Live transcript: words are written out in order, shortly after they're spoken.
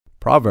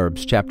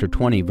Proverbs chapter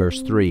 20,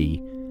 verse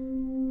 3,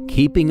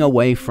 keeping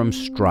away from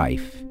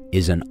strife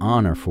is an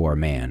honor for a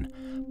man,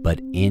 but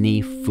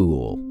any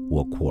fool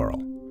will quarrel.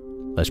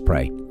 Let's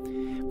pray.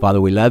 Father,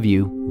 we love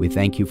you. We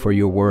thank you for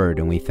your word,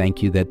 and we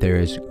thank you that there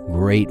is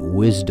great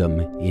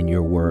wisdom in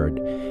your word.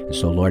 And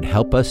so, Lord,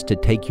 help us to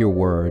take your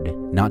word,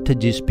 not to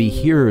just be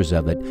hearers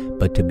of it,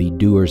 but to be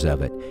doers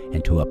of it,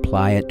 and to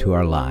apply it to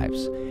our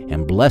lives.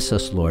 And bless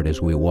us, Lord,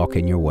 as we walk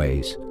in your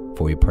ways.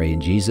 For we pray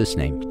in Jesus'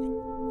 name,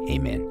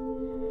 amen.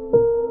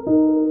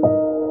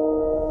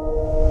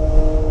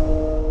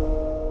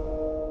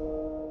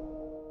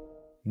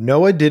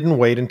 Noah didn't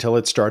wait until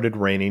it started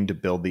raining to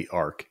build the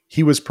ark.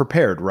 He was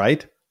prepared,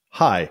 right?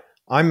 Hi,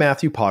 I'm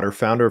Matthew Potter,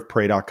 founder of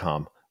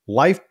Pray.com.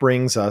 Life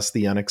brings us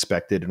the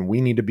unexpected, and we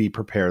need to be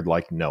prepared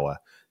like Noah.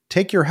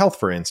 Take your health,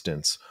 for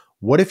instance.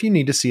 What if you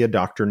need to see a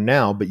doctor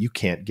now, but you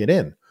can't get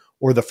in?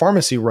 Or the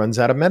pharmacy runs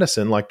out of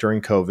medicine like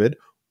during COVID,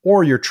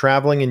 or you're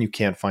traveling and you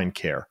can't find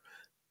care.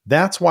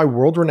 That's why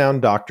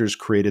world-renowned doctors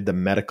created the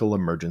Medical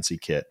Emergency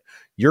Kit.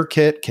 Your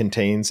kit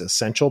contains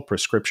essential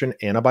prescription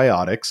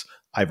antibiotics,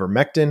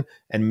 ivermectin,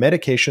 and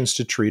medications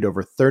to treat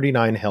over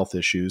 39 health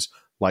issues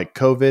like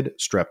COVID,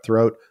 strep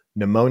throat,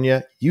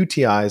 pneumonia,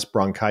 UTIs,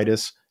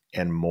 bronchitis,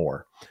 and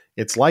more.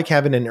 It's like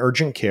having an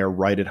urgent care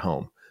right at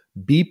home.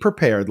 Be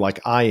prepared like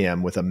I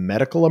am with a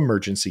medical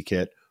emergency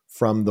kit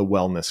from the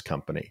Wellness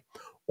Company.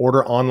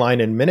 Order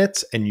online in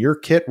minutes and your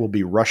kit will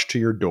be rushed to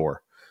your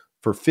door.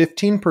 For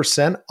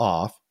 15%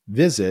 off,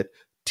 visit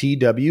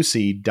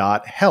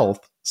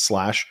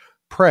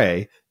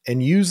twc.health/pray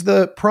and use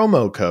the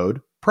promo code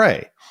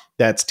PRAY.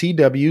 That's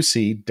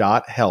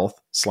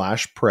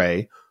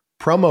twc.health/pray,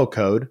 promo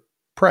code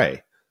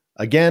PRAY.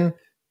 Again,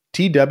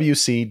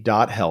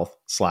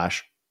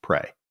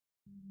 twc.health/pray.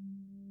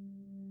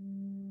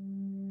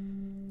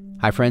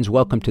 Hi, friends.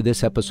 Welcome to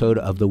this episode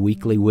of the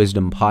Weekly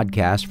Wisdom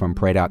Podcast from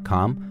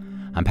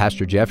Pray.com. I'm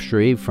Pastor Jeff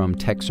Shreve from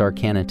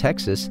Texarkana,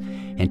 Texas,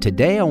 and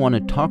today I want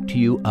to talk to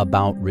you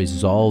about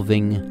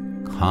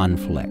resolving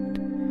conflict.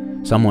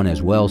 Someone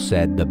has well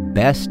said, the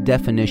best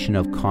definition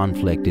of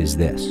conflict is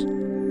this: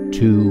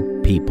 two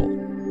people.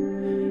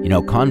 You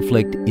know,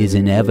 conflict is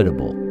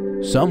inevitable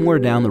somewhere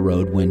down the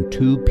road when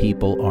two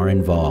people are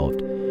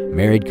involved.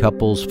 Married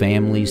couples,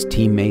 families,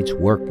 teammates,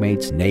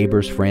 workmates,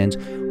 neighbors, friends,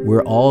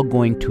 we're all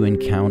going to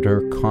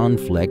encounter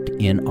conflict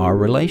in our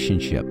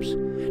relationships.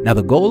 Now,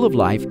 the goal of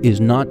life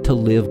is not to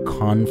live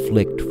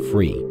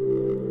conflict-free.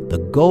 The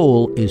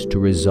goal is to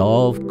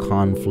resolve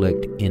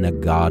conflict in a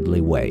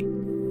godly way.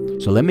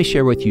 So let me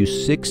share with you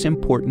 6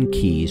 important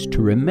keys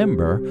to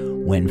remember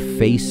when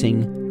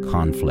facing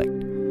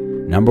conflict.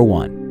 Number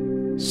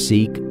 1,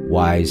 seek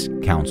wise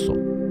counsel.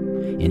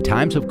 In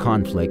times of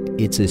conflict,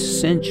 it's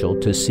essential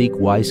to seek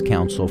wise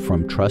counsel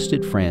from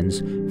trusted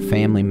friends,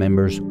 family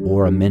members,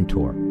 or a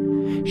mentor.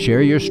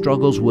 Share your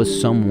struggles with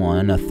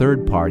someone, a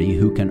third party,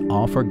 who can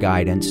offer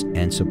guidance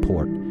and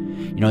support.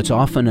 You know, it's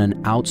often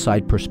an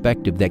outside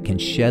perspective that can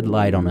shed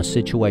light on a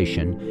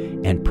situation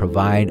and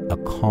provide a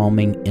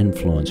calming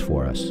influence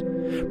for us.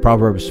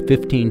 Proverbs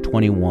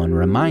 15:21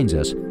 reminds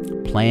us,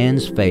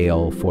 plans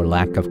fail for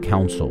lack of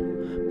counsel,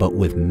 but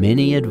with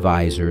many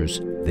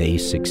advisors they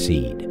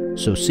succeed.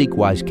 So seek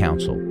wise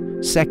counsel.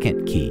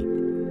 Second key,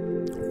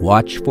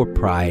 watch for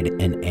pride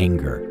and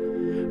anger.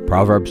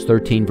 Proverbs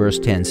 13 verse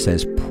 10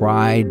 says,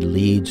 pride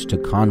leads to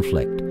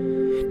conflict.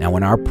 Now,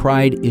 when our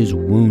pride is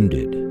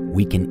wounded,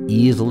 we can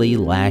easily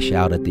lash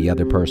out at the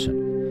other person.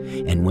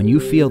 And when you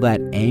feel that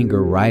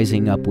anger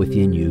rising up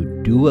within you,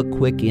 do a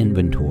quick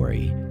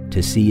inventory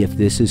to see if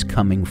this is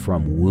coming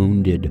from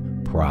wounded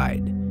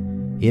pride.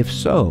 If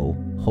so,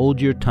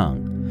 hold your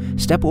tongue.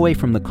 Step away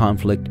from the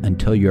conflict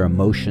until your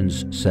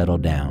emotions settle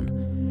down.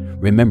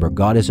 Remember,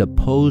 God is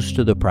opposed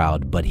to the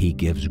proud, but He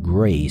gives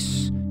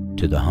grace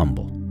to the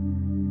humble.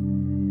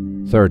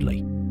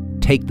 Thirdly,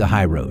 take the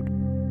high road.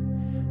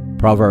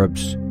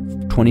 Proverbs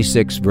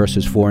 26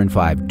 verses 4 and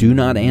 5. Do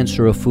not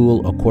answer a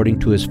fool according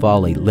to his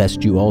folly,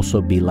 lest you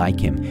also be like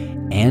him.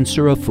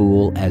 Answer a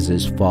fool as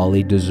his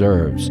folly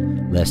deserves,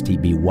 lest he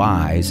be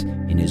wise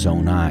in his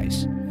own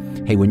eyes.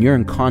 Hey, when you're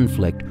in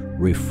conflict,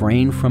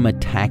 refrain from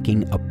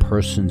attacking a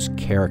person's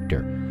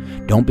character.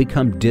 Don't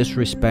become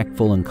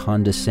disrespectful and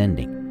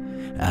condescending.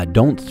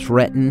 Don't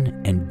threaten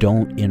and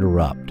don't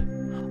interrupt.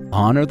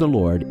 Honor the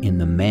Lord in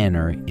the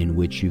manner in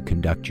which you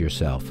conduct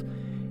yourself.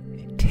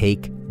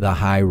 Take the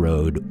high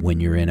road when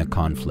you're in a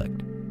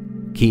conflict.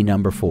 Key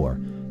number 4,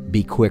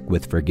 be quick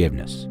with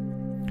forgiveness.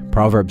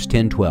 Proverbs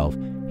 10:12,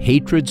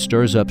 hatred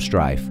stirs up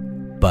strife,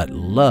 but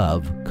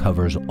love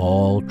covers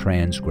all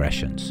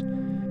transgressions.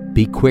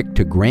 Be quick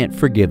to grant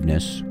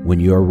forgiveness when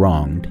you're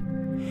wronged,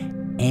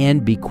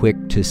 and be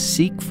quick to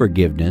seek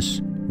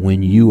forgiveness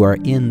when you are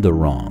in the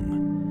wrong.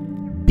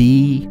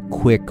 Be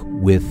quick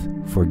with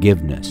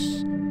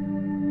forgiveness.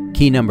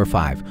 Key number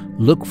 5,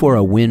 look for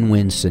a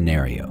win-win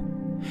scenario.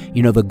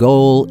 You know, the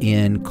goal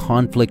in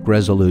conflict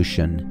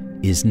resolution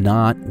is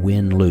not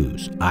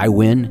win-lose. I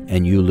win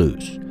and you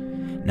lose.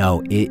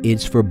 No,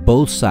 it's for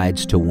both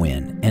sides to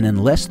win. And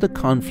unless the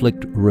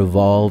conflict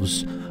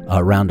revolves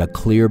around a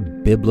clear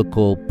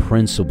biblical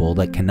principle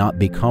that cannot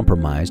be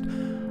compromised,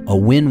 a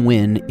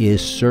win-win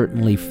is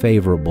certainly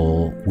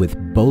favorable, with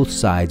both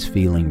sides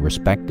feeling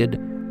respected,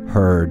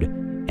 heard,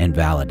 and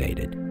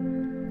validated.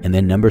 And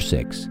then number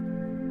 6,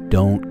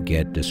 don't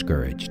get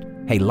discouraged.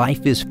 Hey,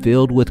 life is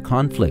filled with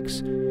conflicts,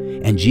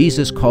 and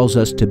Jesus calls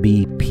us to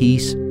be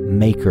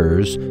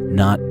peacemakers,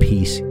 not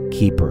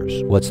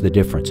peacekeepers. What's the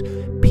difference?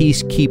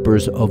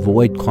 Peacekeepers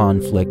avoid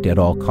conflict at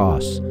all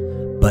costs,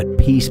 but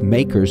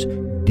peacemakers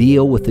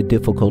deal with the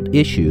difficult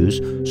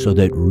issues so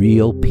that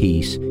real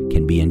peace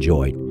can be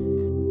enjoyed.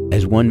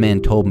 As one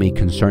man told me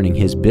concerning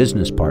his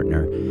business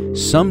partner,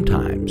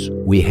 sometimes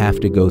we have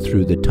to go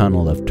through the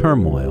tunnel of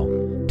turmoil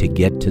to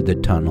get to the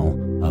tunnel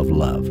of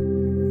love.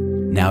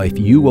 Now, if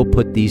you will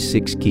put these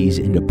 6 keys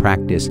into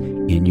practice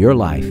in your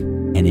life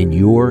and in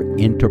your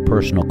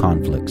interpersonal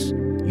conflicts,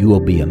 you will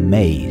be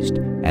amazed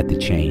at the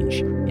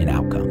change in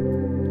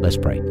outcome. Let's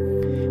pray.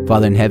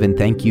 Father in heaven,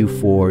 thank you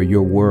for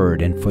your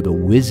word and for the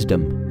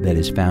wisdom that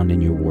is found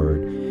in your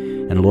word.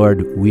 And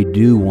Lord, we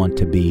do want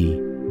to be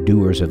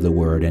doers of the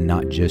word and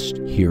not just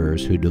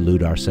hearers who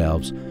delude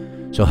ourselves.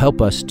 So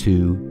help us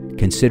to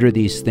consider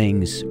these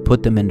things,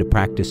 put them into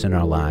practice in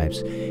our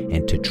lives,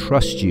 and to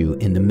trust you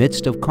in the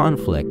midst of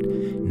conflict,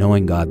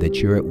 knowing, God, that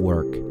you're at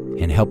work,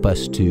 and help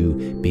us to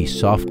be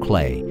soft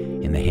clay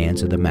in the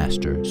hands of the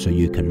Master so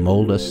you can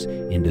mold us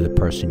into the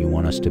person you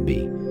want us to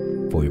be.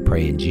 For we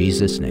pray in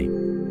Jesus'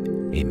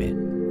 name. Amen.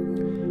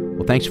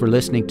 Well, thanks for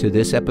listening to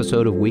this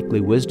episode of Weekly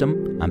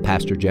Wisdom. I'm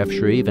Pastor Jeff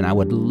Shreve, and I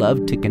would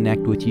love to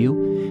connect with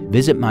you.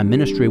 Visit my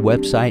ministry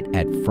website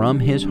at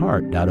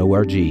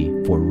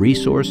fromhisheart.org for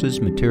resources,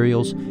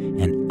 materials,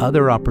 and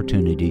other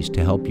opportunities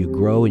to help you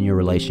grow in your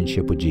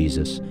relationship with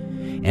Jesus.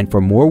 And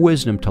for more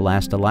wisdom to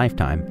last a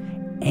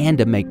lifetime and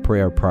to make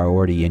prayer a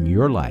priority in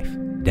your life,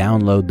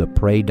 download the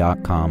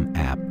Pray.com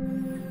app.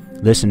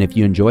 Listen, if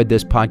you enjoyed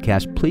this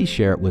podcast, please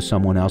share it with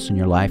someone else in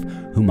your life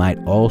who might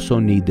also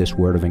need this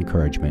word of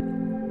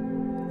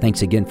encouragement.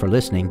 Thanks again for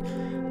listening.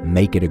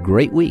 Make it a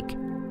great week,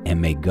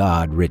 and may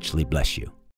God richly bless you.